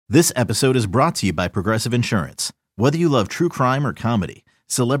This episode is brought to you by Progressive Insurance. Whether you love true crime or comedy,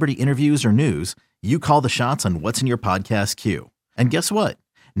 celebrity interviews or news, you call the shots on what's in your podcast queue. And guess what?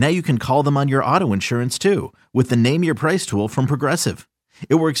 Now you can call them on your auto insurance too with the Name Your Price tool from Progressive.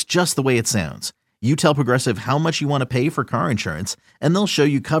 It works just the way it sounds. You tell Progressive how much you want to pay for car insurance, and they'll show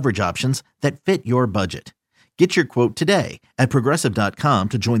you coverage options that fit your budget. Get your quote today at Progressive.com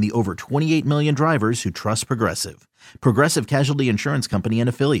to join the over 28 million drivers who trust Progressive. Progressive Casualty Insurance Company and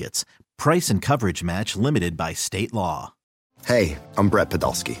Affiliates. Price and coverage match limited by state law. Hey, I'm Brett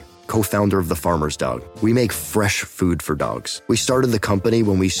Podolsky, co-founder of The Farmer's Dog. We make fresh food for dogs. We started the company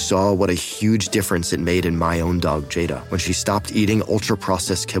when we saw what a huge difference it made in my own dog, Jada, when she stopped eating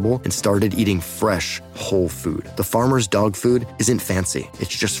ultra-processed kibble and started eating fresh, whole food. The Farmer's Dog food isn't fancy.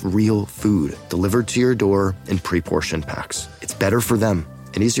 It's just real food delivered to your door in pre-portioned packs. It's better for them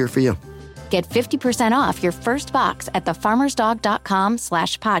and easier for you. Get 50% off your first box at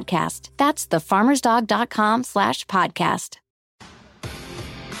thefarmersdog.com/podcast. That's thefarmersdog.com/podcast.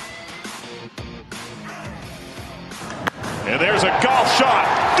 And there's a golf shot,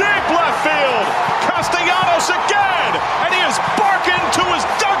 deep left field. Castellanos again, and he is barking to his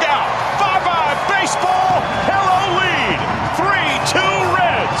dugout. Bye-bye baseball, hello lead, 3-2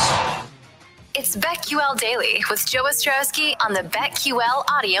 Reds. It's BetQL Daily with Joe Ostrowski on the BetQL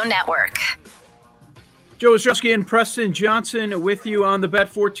Audio Network. Joe Ostrowski and Preston Johnson with you on the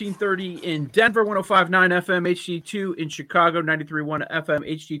Bet 1430 in Denver, 105.9 FM HD2 in Chicago, 93.1 FM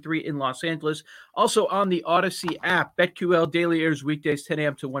HD3 in Los Angeles. Also on the Odyssey app. BetQL Daily airs weekdays 10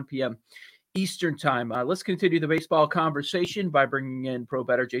 a.m. to 1 p.m. Eastern Time. Let's continue the baseball conversation by bringing in pro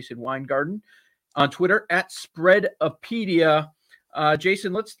bettor Jason Weingarten on Twitter at Spreadopedia.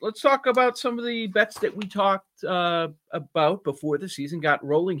 Jason, let's talk about some of the bets that we talked about before the season got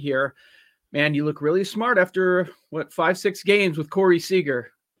rolling here. Man, you look really smart after, 5-6 games with Corey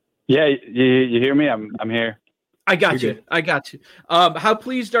Seager. Yeah, you hear me? I'm here. I got you. How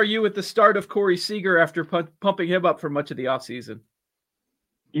pleased are you with the start of Corey Seager after pumping him up for much of the offseason?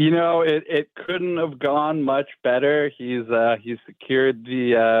 You know, it couldn't have gone much better. He's secured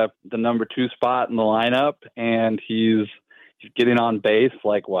the number 2 spot in the lineup, and he's getting on base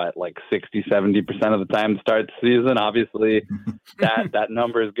like 60-70% of the time to start the season. Obviously that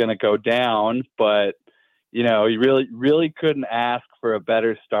number is going to go down, but you know, you really couldn't ask for a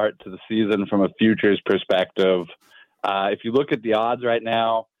better start to the season from a futures perspective. If you look at the odds right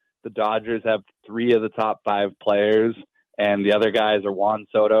now, the Dodgers have 3 of the top 5 players, and the other guys are Juan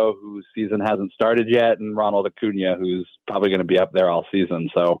Soto, whose season hasn't started yet, and Ronald Acuna, who's probably going to be up there all season.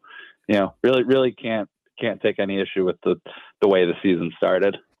 So, you know, really can't take any issue with the way the season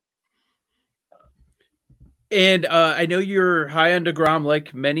started. And I know you're high on DeGrom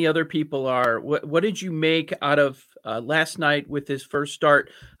like many other people are. What did you make out of last night with his first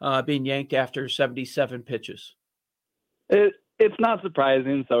start being yanked after 77 pitches? It's not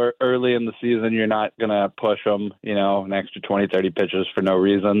surprising. So early in the season, you're not going to push him, you know, an extra 20, 30 pitches for no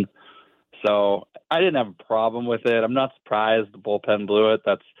reason. So I didn't have a problem with it. I'm not surprised the bullpen blew it.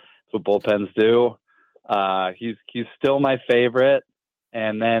 That's what bullpens do. He's still my favorite.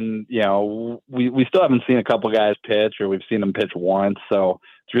 And then, you know, we still haven't seen a couple guys pitch, or we've seen them pitch once. So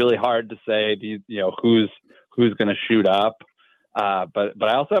it's really hard to say, who's going to shoot up. But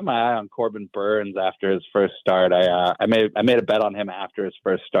I also have my eye on Corbin Burns after his first start. I made a bet on him after his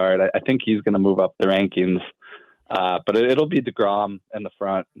first start. I think he's going to move up the rankings. But it'll be DeGrom in the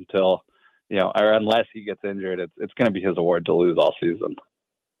front until, or unless he gets injured, it's going to be his award to lose all season.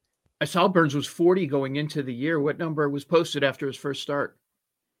 I saw Burns was 40 going into the year. What number was posted after his first start?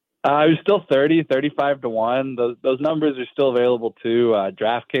 He was still 35 to 1. Those numbers are still available too.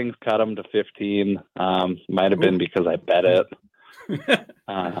 DraftKings cut him to 15. Might have been because I bet it.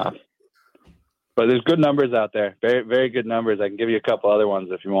 But there's good numbers out there. Very, very good numbers. I can give you a couple other ones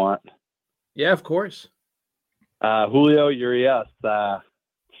if you want. Yeah, of course. Julio Urias,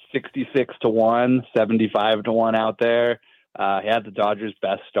 66 to 1, 75 to 1 out there. He had the Dodgers'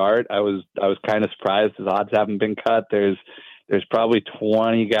 best start. I was kind of surprised his odds haven't been cut. There's probably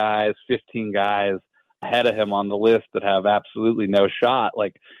 20 guys, 15 guys ahead of him on the list that have absolutely no shot,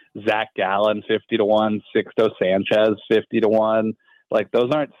 like Zach Gallen, 50 to 1, Sixto Sanchez, 50 to 1. Like, those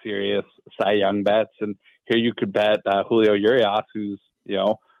aren't serious Cy Young bets. And here you could bet Julio Urias, who's,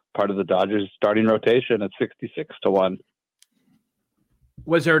 part of the Dodgers starting rotation, at 66 to 1.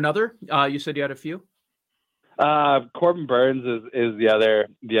 Was there another? You said you had a few? Corbin Burns is the other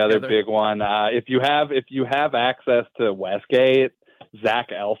big one. If you have access to Westgate,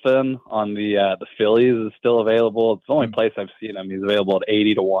 Zach Elfin on the Phillies is still available. It's the only place I've seen him. He's available at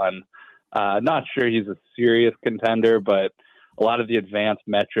 80 to 1. Not sure he's a serious contender, but a lot of the advanced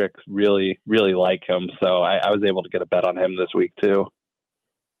metrics really, really like him. So I was able to get a bet on him this week too.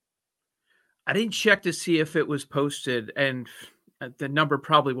 I didn't check to see if it was posted, and the number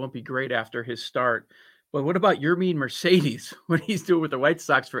probably won't be great after his start. But what about Yermin Mercedes, what he's doing with the White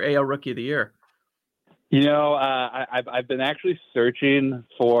Sox for AL Rookie of the Year? You know, I've been actually searching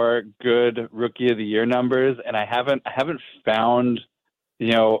for good Rookie of the Year numbers, and I haven't found,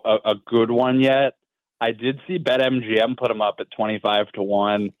 you know, a good one yet. I did see BetMGM put him up at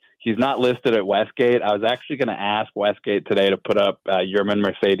 25-1. He's not listed at Westgate. I was actually going to ask Westgate today to put up Yermin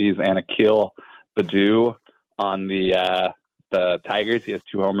Mercedes and Akil Baddoo on the Tigers. He has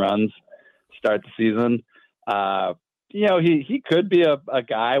 2 home runs to start the season. You know, he could be a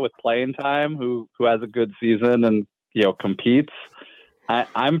guy with playing time who has a good season and, you know, competes.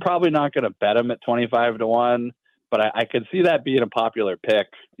 I'm probably not going to bet him at 25-1, but I could see that being a popular pick,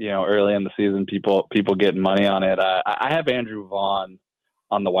 you know, early in the season, people getting money on it. I have Andrew Vaughn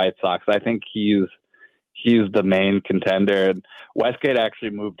on the White Sox. I think he's the main contender. And Westgate actually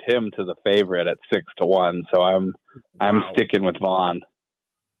moved him to the favorite at 6-1. So I'm sticking with Vaughn.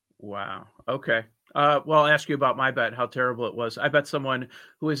 Wow. Okay. Well, I'll ask you about my bet, how terrible it was. I bet someone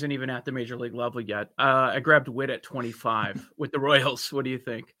who isn't even at the major league level yet. I grabbed Witt at 25 with the Royals. What do you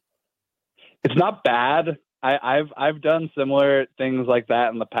think? It's not bad. I've done similar things like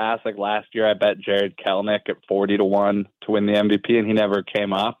that in the past. Like last year, I bet Jared Kelenic at 40-1 to win the MVP, and he never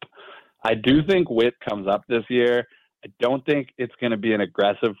came up. I do think Witt comes up this year. I don't think it's going to be an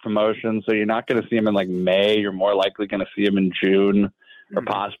aggressive promotion, so you're not going to see him in like May. You're more likely going to see him in June or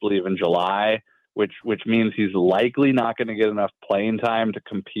possibly even July, which means he's likely not going to get enough playing time to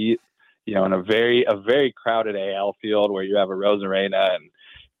compete, you know, in a very crowded AL field where you have a Rosarena and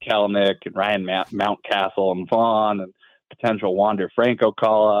Kelenic and Ryan Mountcastle and Vaughn and potential Wander Franco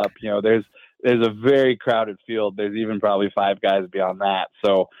call up. You know, there's a very crowded field. There's even probably 5 guys beyond that.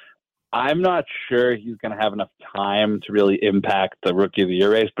 So I'm not sure he's going to have enough time to really impact the Rookie of the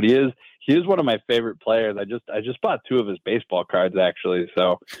Year race, but he is one of my favorite players. I just bought 2 of his baseball cards actually.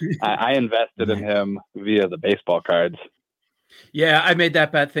 So I invested in him via the baseball cards. Yeah, I made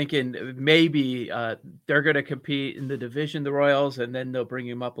that bet thinking maybe they're going to compete in the division, the Royals, and then they'll bring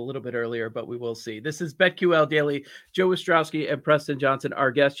him up a little bit earlier, but we will see. This is BetQL Daily. Joe Ostrowski and Preston Johnson,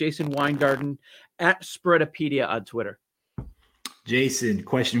 our guest, Jason Weingarten at Spreadopedia on Twitter. Jason,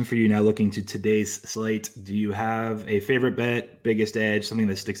 question for you now looking to today's slate. Do you have a favorite bet, biggest edge, something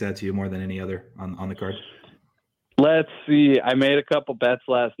that sticks out to you more than any other on the card? Let's see. I made a couple bets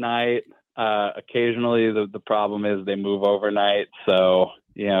last night. Occasionally the problem is they move overnight. So,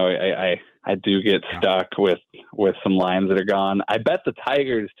 you know, I do get stuck with some lines that are gone. I bet the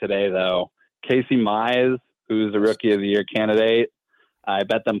Tigers today though. Casey Mize, who's the Rookie of the Year candidate. I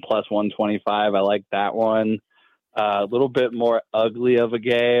bet them plus 125. I like that one. A little bit more ugly of a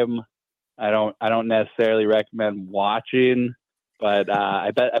game. I don't necessarily recommend watching, but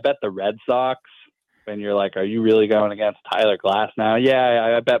I bet the Red Sox. And you're like, are you really going against Tyler Glass now?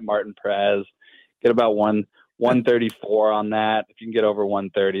 Yeah, I bet Martin Perez. Get about 134 on that. If you can get over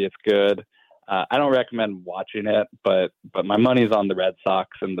 130, it's good. I don't recommend watching it, but my money's on the Red Sox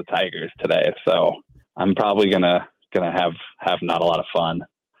and the Tigers today, so I'm probably gonna have not a lot of fun.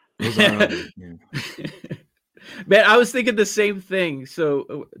 Man, I was thinking the same thing.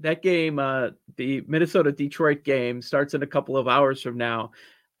 So that game, the Minnesota-Detroit game, starts in a couple of hours from now.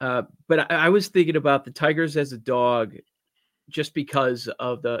 But I was thinking about the Tigers as a dog just because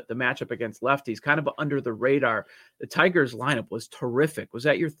of the matchup against lefties, kind of under the radar. The Tigers lineup was terrific. Was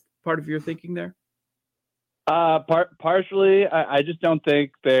that part of your thinking there? Partially. I just don't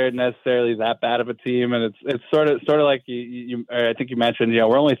think they're necessarily that bad of a team, and it's sort of like you I think you mentioned, you know,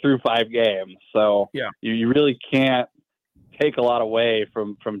 we're only through 5 games, so yeah, you really can't take a lot away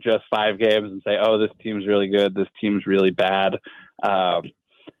from just 5 games and say, oh, this team's really good, this team's really bad.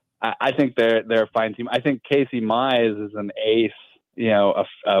 I think they're a fine team. I think Casey Mize is an ace, you know,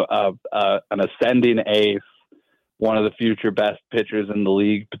 an ascending ace, one of the future best pitchers in the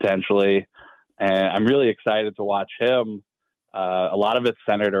league potentially. And I'm really excited to watch him. A lot of it's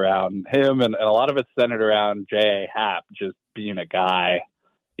centered around him, and a lot of it's centered around J.A. Happ just being a guy.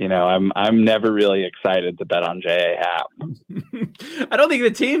 You know, I'm never really excited to bet on J.A. Happ. I don't think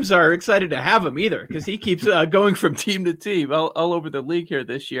the teams are excited to have him either, because he keeps going from team to team all over the league here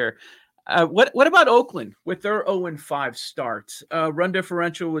this year. What about Oakland with their 0-5 start? Run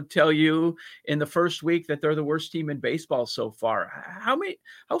differential would tell you in the first week that they're the worst team in baseball so far.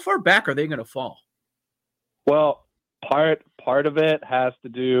 How far back are they going to fall? Well, part of it has to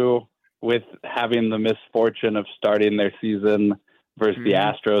do with having the misfortune of starting their season versus the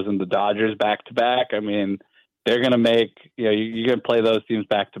Astros and the Dodgers back to back. I mean, they're going to make, you're going to play those teams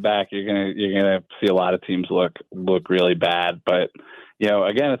back to back. You're going to see a lot of teams look really bad. But,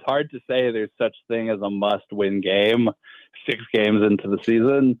 again, it's hard to say there's such thing as a must win game 6 games into the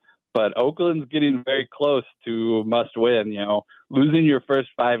season, but Oakland's getting very close to must win. Losing your first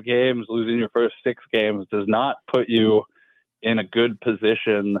 5 games, losing your first 6 games does not put you in a good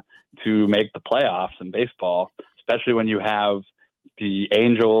position to make the playoffs in baseball, especially when you have the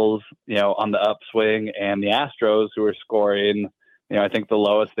Angels, on the upswing, and the Astros who are scoring, I think the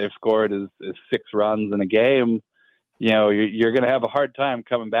lowest they've scored is 6 runs in a game. You're going to have a hard time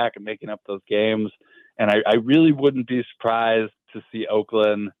coming back and making up those games. And I really wouldn't be surprised to see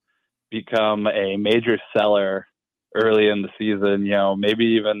Oakland become a major seller early in the season. Maybe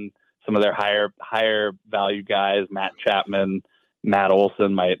even some of their higher value guys, Matt Chapman, Matt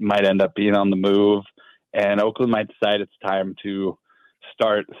Olson might end up being on the move, and Oakland might decide it's time to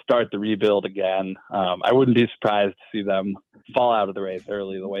start the rebuild again. I wouldn't be surprised to see them fall out of the race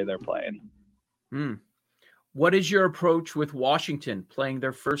early the way they're playing. What is your approach with Washington playing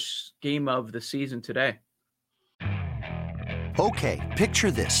their first game of the season today? Okay, picture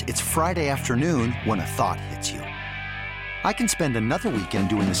this. It's Friday afternoon when a thought hits you. I can spend another weekend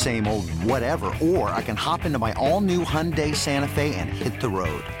doing the same old whatever, or I can hop into my all-new Hyundai Santa Fe and hit the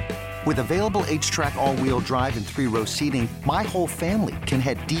road. With available H-Track all-wheel drive and 3-row seating, my whole family can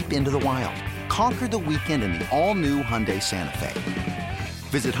head deep into the wild. Conquer the weekend in the all-new Hyundai Santa Fe.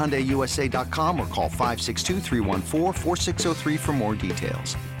 Visit HyundaiUSA.com or call 562-314-4603 for more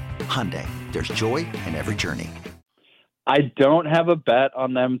details. Hyundai, there's joy in every journey. I don't have a bet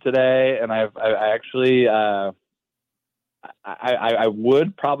on them today, and I actually I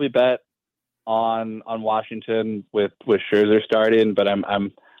would probably bet on Washington with Scherzer starting, but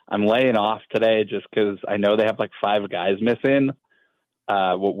I'm laying off today just because I know they have like 5 guys missing.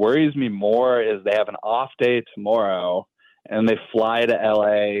 What worries me more is they have an off day tomorrow, and they fly to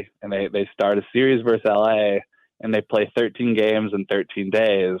LA, and they start a series versus LA, and they play 13 games in 13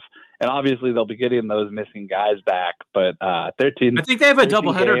 days. And obviously they'll be getting those missing guys back, but 13. I think they have a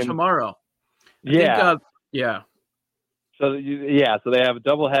doubleheader tomorrow. Yeah. So they have a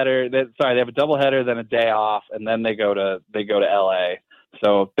doubleheader. They have a doubleheader, then a day off, and then they go to LA.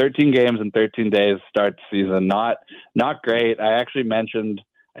 So 13 games in 13 days start the season. Not great. I actually mentioned,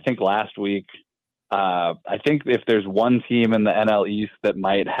 I think last week, I think if there's one team in the NL East that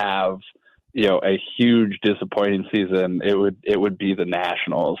might have, a huge disappointing season, it would be the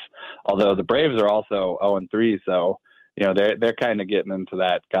Nationals. Although the Braves are also 0-3, so they're kind of getting into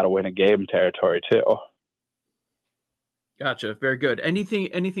that got to win a game territory too. Gotcha. Very good.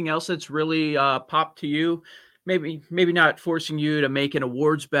 Anything else that's really popped to you? Maybe not forcing you to make an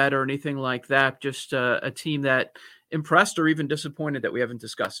awards bet or anything like that. Just a team that impressed or even disappointed that we haven't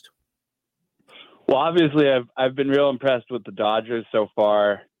discussed. Well, obviously, I've been real impressed with the Dodgers so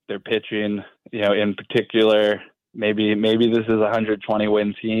far. Their pitching, in particular, maybe this is a 120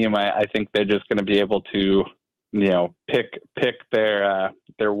 win team. I think they're just going to be able to, pick their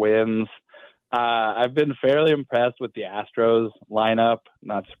wins. I've been fairly impressed with the Astros lineup.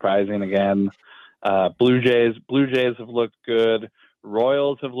 Not surprising again. Blue Jays have looked good.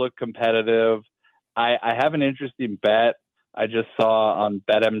 Royals have looked competitive. I have an interesting bet I just saw on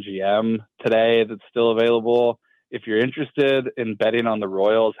BetMGM today that's still available. If you're interested in betting on the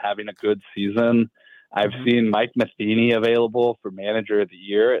Royals having a good season, I've seen Mike Matheny available for Manager of the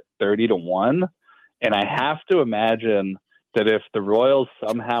Year at 30-1. And I have to imagine that if the Royals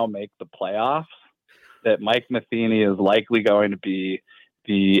somehow make the playoffs, that Mike Matheny is likely going to be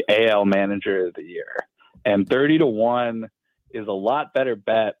the AL Manager of the Year. And 30-1 is a lot better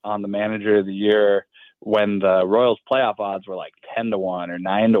bet on the Manager of the Year when the Royals playoff odds were like 10-1 or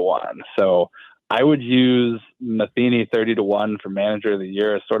 9-1. So I would use Matheny 30-1 for Manager of the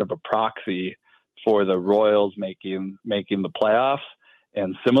Year as sort of a proxy for the Royals making the playoffs.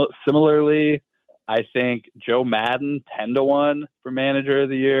 And similarly, I think Joe Madden 10-1 for Manager of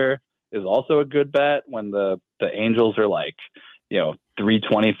the Year is also a good bet when the Angels are like,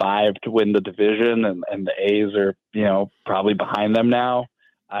 325 to win the division and the A's are, probably behind them now.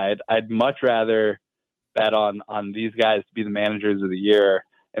 I'd much rather bet on these guys to be the Managers of the Year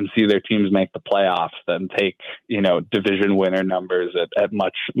and see their teams make the playoffs than take, division winner numbers at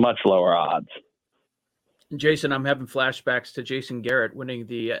much, much lower odds. Jason, I'm having flashbacks to Jason Garrett winning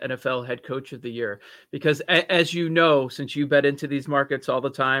the NFL Head Coach of the Year because, as you know, since you bet into these markets all the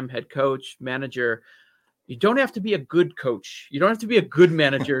time, head coach, manager, you don't have to be a good coach. You don't have to be a good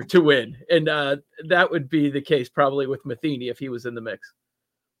manager to win. And that would be the case probably with Matheny if he was in the mix.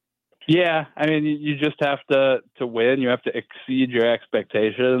 Yeah, I mean, you just have to win. You have to exceed your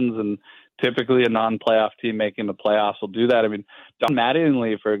expectations, and typically a non-playoff team making the playoffs will do that. I mean, Don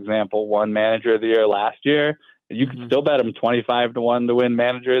Mattingly, for example, won Manager of the Year last year. You can still bet him 25-1 to win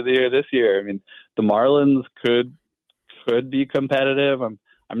Manager of the Year this year. I mean, the Marlins could be competitive. I'm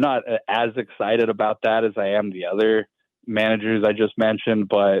not as excited about that as I am the other managers I just mentioned,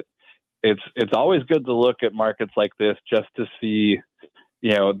 but it's always good to look at markets like this just to see,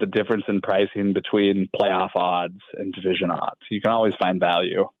 the difference in pricing between playoff odds and division odds. You can always find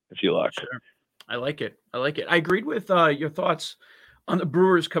value if you look. Sure. I like it. I agreed with your thoughts on the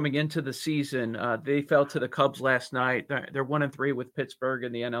Brewers coming into the season. They fell to the Cubs last night. They're 1-3 with Pittsburgh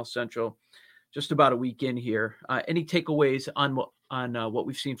in the NL Central, just about a week in here. Any takeaways on what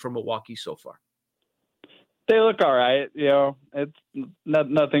we've seen from Milwaukee so far? They look all right. It's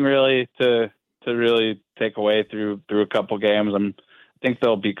nothing really to really take away through a couple games. I think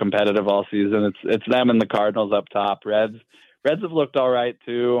they'll be competitive all season. It's them and the Cardinals up top. Reds have looked all right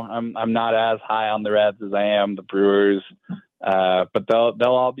too. I'm not as high on the Reds as I am the Brewers, but they'll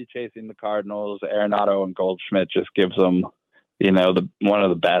all be chasing the Cardinals. Arenado and Goldschmidt just gives them, one of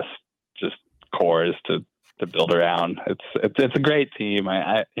the best just cores to build around. It's a great team.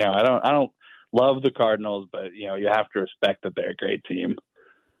 I don't love the Cardinals, but you have to respect that they're a great team.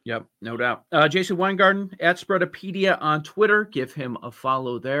 Yep, no doubt. Jason Weingarten at Spreadopedia on Twitter. Give him a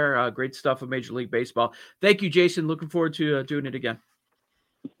follow there. Great stuff of Major League Baseball. Thank you, Jason. Looking forward to doing it again.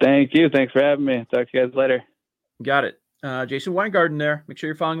 Thank you. Thanks for having me. Talk to you guys later. Got it. Jason Weingarten there. Make sure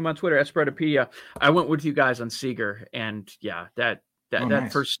you're following him on Twitter at Spreadopedia. I went with you guys on Seager, and yeah, that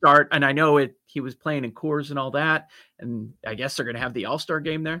nice. first start, and I know he was playing in Coors and all that, and I guess they're going to have the All-Star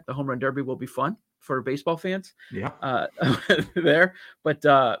game there. The Home Run Derby will be fun for baseball fans. Yeah. There. But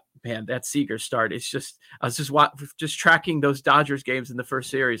man, that Seager start, it's just, I was just tracking those Dodgers games in the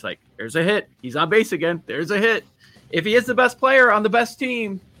first series. Like, there's a hit. He's on base again. There's a hit. If he is the best player on the best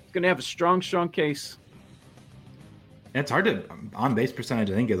team, he's going to have a strong case. It's hard to on base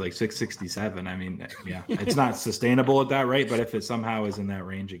percentage. I think is like 667. I mean, yeah, it's not sustainable at that rate, but if it somehow is in that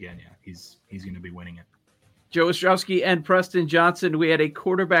range again, yeah, he's going to be winning it. Joe Ostrowski and Preston Johnson. We had a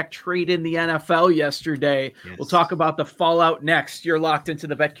quarterback trade in the NFL yesterday. Yes. We'll talk about the fallout next. You're locked into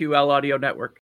the BetQL Audio Network.